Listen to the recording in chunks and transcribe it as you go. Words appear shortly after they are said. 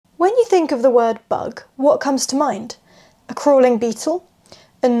When you think of the word bug, what comes to mind? A crawling beetle?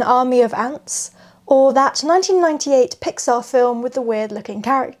 An army of ants? Or that 1998 Pixar film with the weird-looking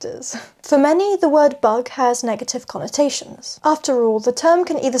characters? For many, the word bug has negative connotations. After all, the term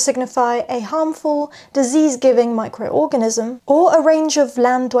can either signify a harmful, disease-giving microorganism, or a range of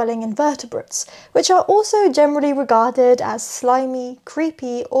land-dwelling invertebrates, which are also generally regarded as slimy,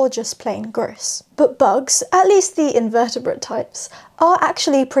 creepy, or just plain gross. But bugs, at least the invertebrate types, are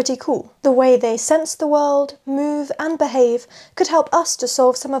actually pretty cool. The way they sense the world, move, and behave could help us to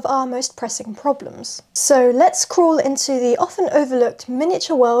solve some of our most pressing problems. So let's crawl into the often overlooked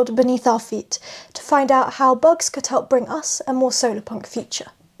miniature world beneath our feet to find out how bugs could help bring us a more solarpunk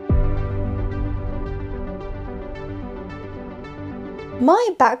future. My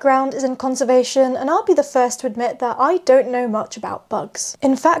background is in conservation, and I'll be the first to admit that I don't know much about bugs.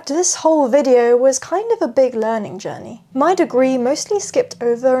 In fact, this whole video was kind of a big learning journey. My degree mostly skipped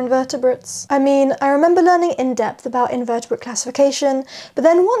over invertebrates. I mean, I remember learning in depth about invertebrate classification, but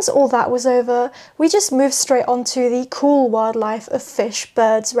then once all that was over, we just moved straight onto the cool wildlife of fish,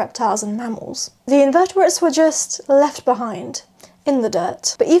 birds, reptiles, and mammals. The invertebrates were just left behind. In the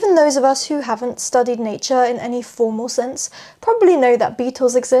dirt. But even those of us who haven't studied nature in any formal sense probably know that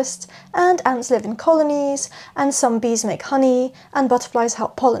beetles exist, and ants live in colonies, and some bees make honey, and butterflies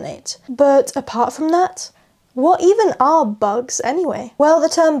help pollinate. But apart from that, what even are bugs anyway? Well, the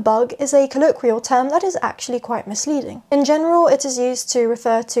term bug is a colloquial term that is actually quite misleading. In general, it is used to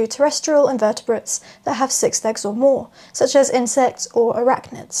refer to terrestrial invertebrates that have 6 legs or more, such as insects or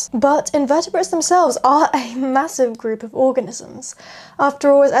arachnids. But invertebrates themselves are a massive group of organisms. After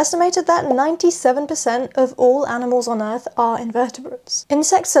all, it's estimated that 97% of all animals on Earth are invertebrates.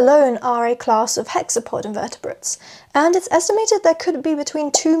 Insects alone are a class of hexapod invertebrates, and it's estimated there could be between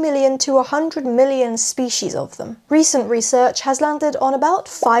 2 million to 100 million species of them. Recent research has landed on about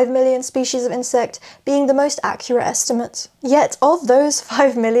 5 million species of insect being the most accurate estimate. Yet of those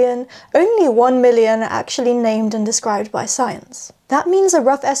 5 million, only 1 million are actually named and described by science. That means a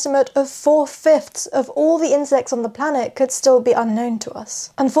rough estimate of 4/5 of all the insects on the planet could still be unknown to us.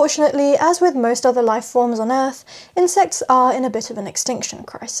 Unfortunately, as with most other life forms on Earth, insects are in a bit of an extinction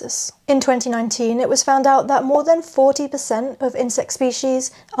crisis. In 2019, it was found out that more than 40% of insect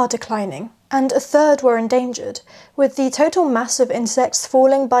species are declining, and 1/3 were endangered, with the total mass of insects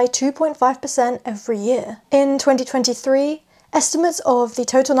falling by 2.5% every year. In 2023, estimates of the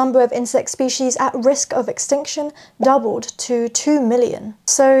total number of insect species at risk of extinction doubled to 2 million.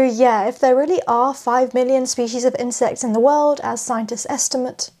 So yeah, if there really are 5 million species of insects in the world, as scientists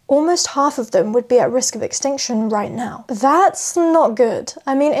estimate, almost half of them would be at risk of extinction right now. That's not good.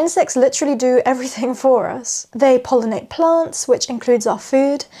 I mean, insects literally do everything for us. They pollinate plants, which includes our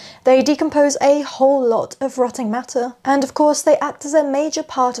food. They decompose a whole lot of rotting matter. And of course, they act as a major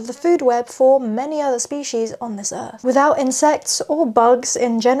part of the food web for many other species on this Earth. Without insects, or bugs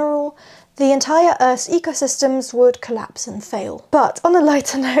in general, the entire Earth's ecosystems would collapse and fail. But on a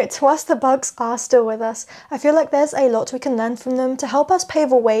lighter note, whilst the bugs are still with us, I feel like there's a lot we can learn from them to help us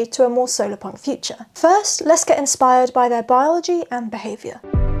pave a way to a more solarpunk future. First, let's get inspired by their biology and behaviour.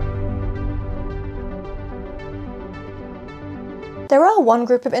 There are one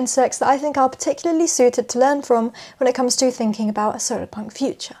group of insects that I think are particularly suited to learn from when it comes to thinking about a solarpunk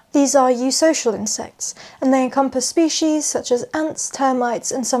future. These are eusocial insects, and they encompass species such as ants, termites,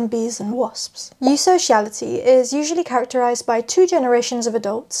 and some bees and wasps. Eusociality is usually characterised by 2 generations of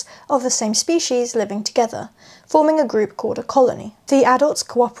adults of the same species living together, forming a group called a colony. The adults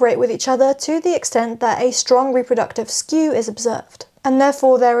cooperate with each other to the extent that a strong reproductive skew is observed, and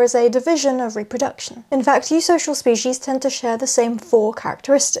therefore there is a division of reproduction. In fact, eusocial species tend to share the same 4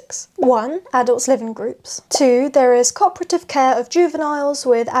 characteristics. 1. Adults live in groups. 2. There is cooperative care of juveniles,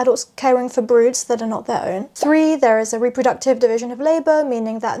 with adults caring for broods that are not their own. 3. There is a reproductive division of labour,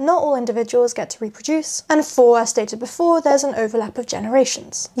 meaning that not all individuals get to reproduce. And 4. As stated before, there's an overlap of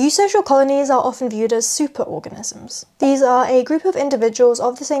generations. Eusocial colonies are often viewed as superorganisms. These are a group of individuals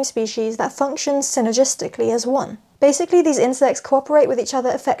of the same species that function synergistically as one. Basically, these insects cooperate with each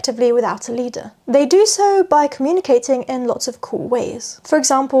other effectively without a leader. They do so by communicating in lots of cool ways. For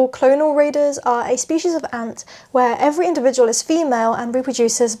example, clonal raiders are a species of ant where every individual is female and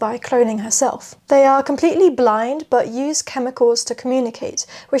reproduces by cloning herself. They are completely blind but use chemicals to communicate,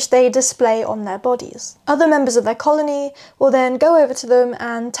 which they display on their bodies. Other members of their colony will then go over to them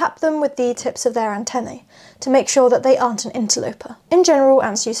and tap them with the tips of their antennae to make sure that they aren't an interloper. In general,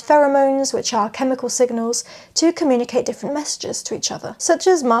 ants use pheromones, which are chemical signals, to communicate different messages to each other, such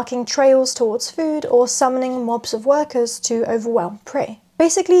as marking trails towards food or summoning mobs of workers to overwhelm prey.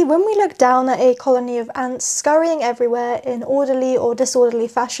 Basically, when we look down at a colony of ants scurrying everywhere in orderly or disorderly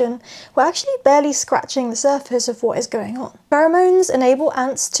fashion, we're actually barely scratching the surface of what is going on. Pheromones enable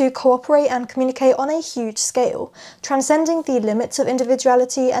ants to cooperate and communicate on a huge scale, transcending the limits of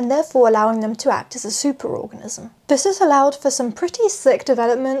individuality and therefore allowing them to act as a superorganism. This has allowed for some pretty sick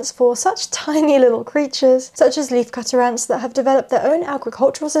developments for such tiny little creatures, such as leafcutter ants that have developed their own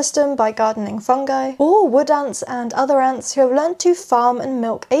agricultural system by gardening fungi, or wood ants and other ants who have learned to farm and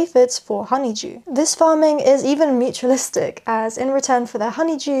milk aphids for honeydew. This farming is even mutualistic, as in return for their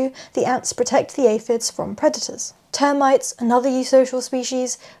honeydew, the ants protect the aphids from predators. Termites, another eusocial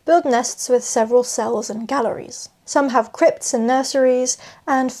species, build nests with several cells and galleries. Some have crypts and nurseries,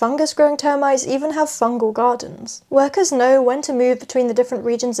 and fungus-growing termites even have fungal gardens. Workers know when to move between the different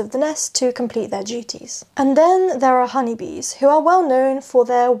regions of the nest to complete their duties. And then there are honeybees, who are well known for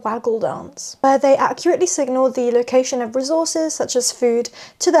their waggle dance, where they accurately signal the location of resources such as food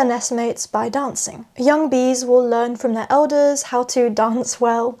to their nestmates by dancing. Young bees will learn from their elders how to dance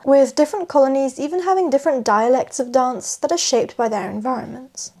well, with different colonies even having different dialects of dance that are shaped by their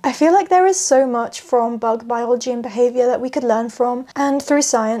environments. I feel like there is so much from bug biology and behaviour that we could learn from, and through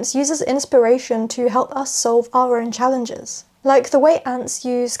science use as inspiration to help us solve our own challenges. Like the way ants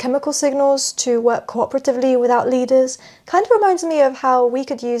use chemical signals to work cooperatively without leaders kind of reminds me of how we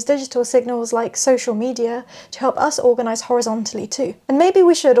could use digital signals like social media to help us organise horizontally too. And maybe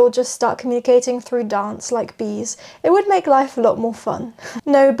we should all just start communicating through dance like bees. It would make life a lot more fun.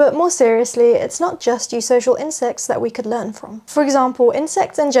 No, but more seriously, it's not just eusocial insects that we could learn from. For example,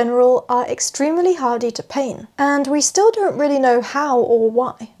 insects in general are extremely hardy to pain, and we still don't really know how or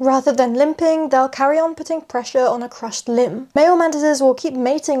why. Rather than limping, they'll carry on putting pressure on a crushed limb. Male mantises will keep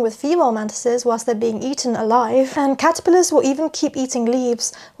mating with female mantises whilst they're being eaten alive, and caterpillars will even keep eating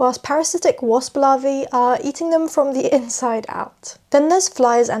leaves, whilst parasitic wasp larvae are eating them from the inside out. Then there's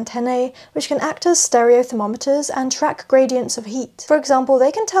flies' antennae, which can act as stereothermometers and track gradients of heat. For example,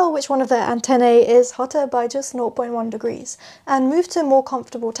 they can tell which one of their antennae is hotter by just 0.1 degrees, and move to more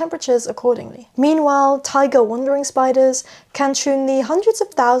comfortable temperatures accordingly. Meanwhile, tiger wandering spiders can tune the hundreds of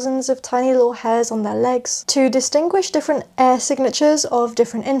thousands of tiny little hairs on their legs to distinguish different air signatures of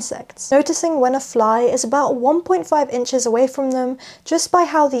different insects, noticing when a fly is about 1.5 inches away from them just by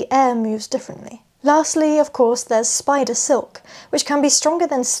how the air moves differently. Lastly, of course, there's spider silk, which can be stronger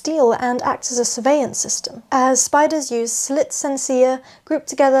than steel and acts as a surveillance system, as spiders use slits and cere grouped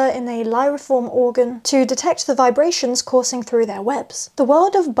together in a lyriform organ to detect the vibrations coursing through their webs. The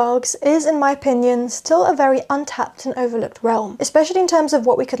world of bugs is, in my opinion, still a very untapped and overlooked realm, especially in terms of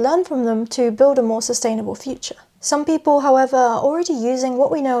what we could learn from them to build a more sustainable future. Some people, however, are already using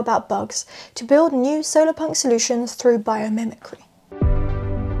what we know about bugs to build new solarpunk solutions through biomimicry.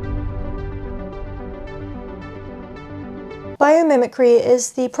 Biomimicry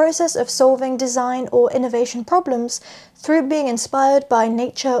is the process of solving design or innovation problems through being inspired by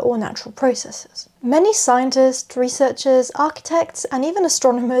nature or natural processes. Many scientists, researchers, architects, and even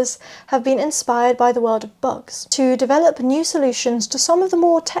astronomers have been inspired by the world of bugs to develop new solutions to some of the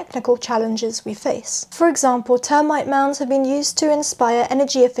more technical challenges we face. For example, termite mounds have been used to inspire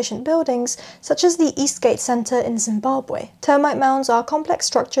energy-efficient buildings, such as the Eastgate Centre in Zimbabwe. Termite mounds are complex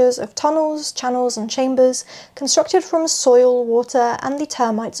structures of tunnels, channels, and chambers constructed from soil, water, and the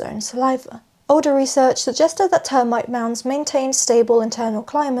termite's own saliva. Older research suggested that termite mounds maintained stable internal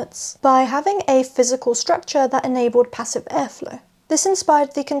climates by having a physical structure that enabled passive airflow. This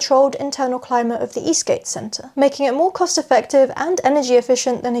inspired the controlled internal climate of the Eastgate Centre, making it more cost-effective and energy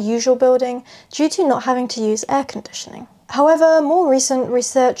efficient than a usual building due to not having to use air conditioning. However, more recent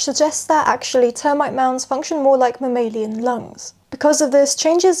research suggests that actually termite mounds function more like mammalian lungs. Because of this,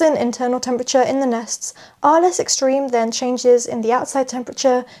 changes in internal temperature in the nests are less extreme than changes in the outside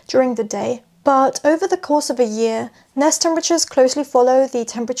temperature during the day. But over the course of a year, nest temperatures closely follow the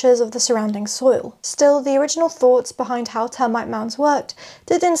temperatures of the surrounding soil. Still, the original thoughts behind how termite mounds worked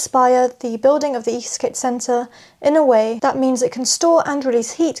did inspire the building of the Eastgate Centre in a way that means it can store and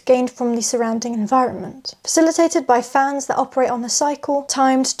release heat gained from the surrounding environment, facilitated by fans that operate on a cycle,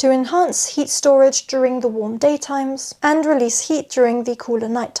 timed to enhance heat storage during the warm daytimes and release heat during the cooler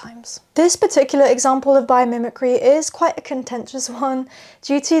night times. This particular example of biomimicry is quite a contentious one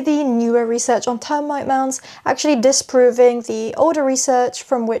due to the newer research on termite mounds actually disproving the older research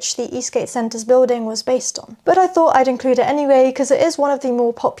from which the Eastgate Centre's building was based on. But I thought I'd include it anyway because it is one of the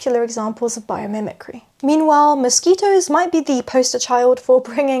more popular examples of biomimicry. Meanwhile, mosquitoes might be the poster child for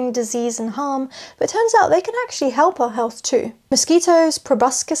bringing disease and harm, but it turns out they can actually help our health too. Mosquitoes'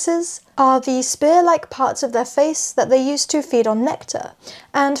 proboscises are the spear-like parts of their face that they use to feed on nectar,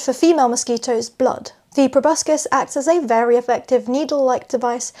 and for female mosquitoes, blood. The proboscis acts as a very effective needle-like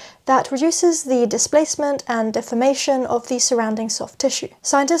device that reduces the displacement and deformation of the surrounding soft tissue.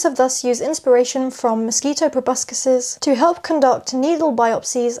 Scientists have thus used inspiration from mosquito proboscises to help conduct needle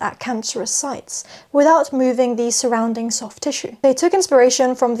biopsies at cancerous sites without moving the surrounding soft tissue. They took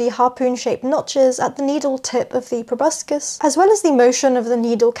inspiration from the harpoon-shaped notches at the needle tip of the proboscis, as well as the motion of the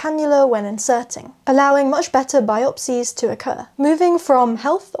needle cannula when inserting, allowing much better biopsies to occur. Moving from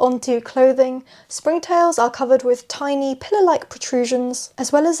health onto clothing, springtails are covered with tiny pillar-like protrusions,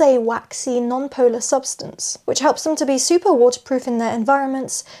 as well as a waxy non-polar substance, which helps them to be super waterproof in their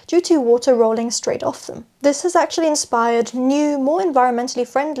environments due to water rolling straight off them. This has actually inspired new, more environmentally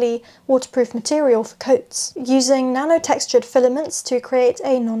friendly waterproof material for coats, using nano-textured filaments to create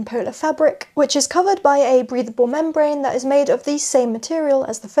a non-polar fabric, which is covered by a breathable membrane that is made of the same material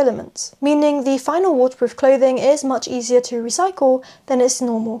as the filaments, meaning the final waterproof clothing is much easier to recycle than its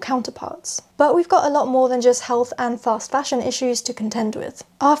normal counterparts. But we've got a lot more than just health and fast fashion issues to contend with.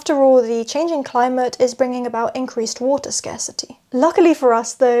 After all, the changing climate is bringing about increased water scarcity. Luckily for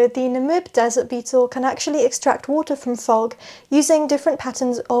us though, the Namib desert beetle can actually extract water from fog using different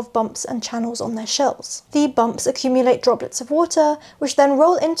patterns of bumps and channels on their shells. The bumps accumulate droplets of water, which then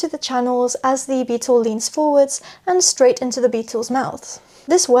roll into the channels as the beetle leans forwards and straight into the beetle's mouth.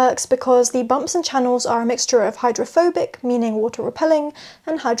 This works because the bumps and channels are a mixture of hydrophobic, meaning water repelling,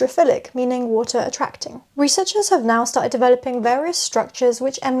 and hydrophilic, meaning water attracting. Researchers have now started developing various structures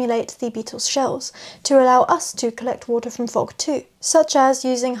which emulate the beetle's shells to allow us to collect water from fog too, such as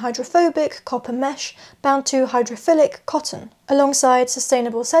using hydrophobic copper mesh bound to hydrophilic cotton, alongside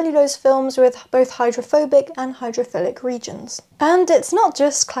sustainable cellulose films with both hydrophobic and hydrophilic regions. And it's not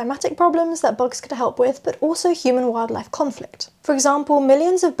just climatic problems that bugs could help with, but also human-wildlife conflict. For example,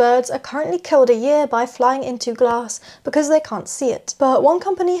 millions of birds are currently killed a year by flying into glass because they can't see it. But one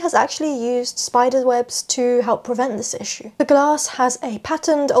company has actually used spider webs to help prevent this issue. The glass has a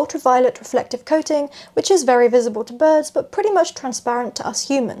patterned ultraviolet reflective coating, which is very visible to birds, but pretty much transparent to us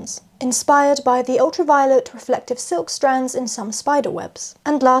humans, inspired by the ultraviolet reflective silk strands in some spider webs.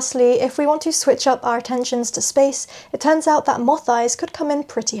 And lastly, if we want to switch up our attentions to space, it turns out that moth eyes could come in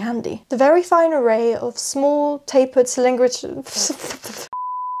pretty handy. The very fine array of small, tapered cylindrical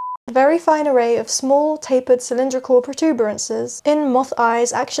protuberances in moth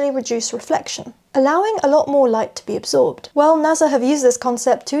eyes actually reduce reflection, allowing a lot more light to be absorbed. Well, NASA have used this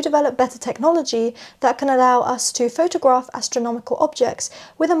concept to develop better technology that can allow us to photograph astronomical objects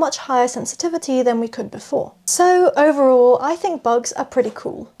with a much higher sensitivity than we could before. So overall, I think bugs are pretty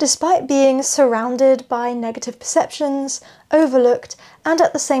cool. Despite being surrounded by negative perceptions, overlooked, and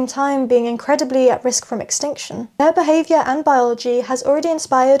at the same time being incredibly at risk from extinction, their behaviour and biology has already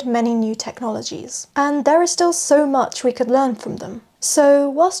inspired many new technologies. And there is still so much we could learn from them. So,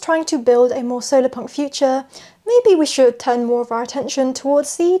 whilst trying to build a more solarpunk future, maybe we should turn more of our attention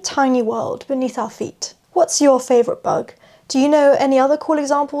towards the tiny world beneath our feet. What's your favourite bug? Do you know any other cool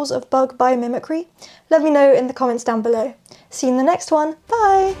examples of bug biomimicry? Let me know in the comments down below. See you in the next one.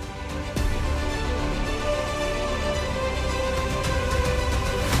 Bye!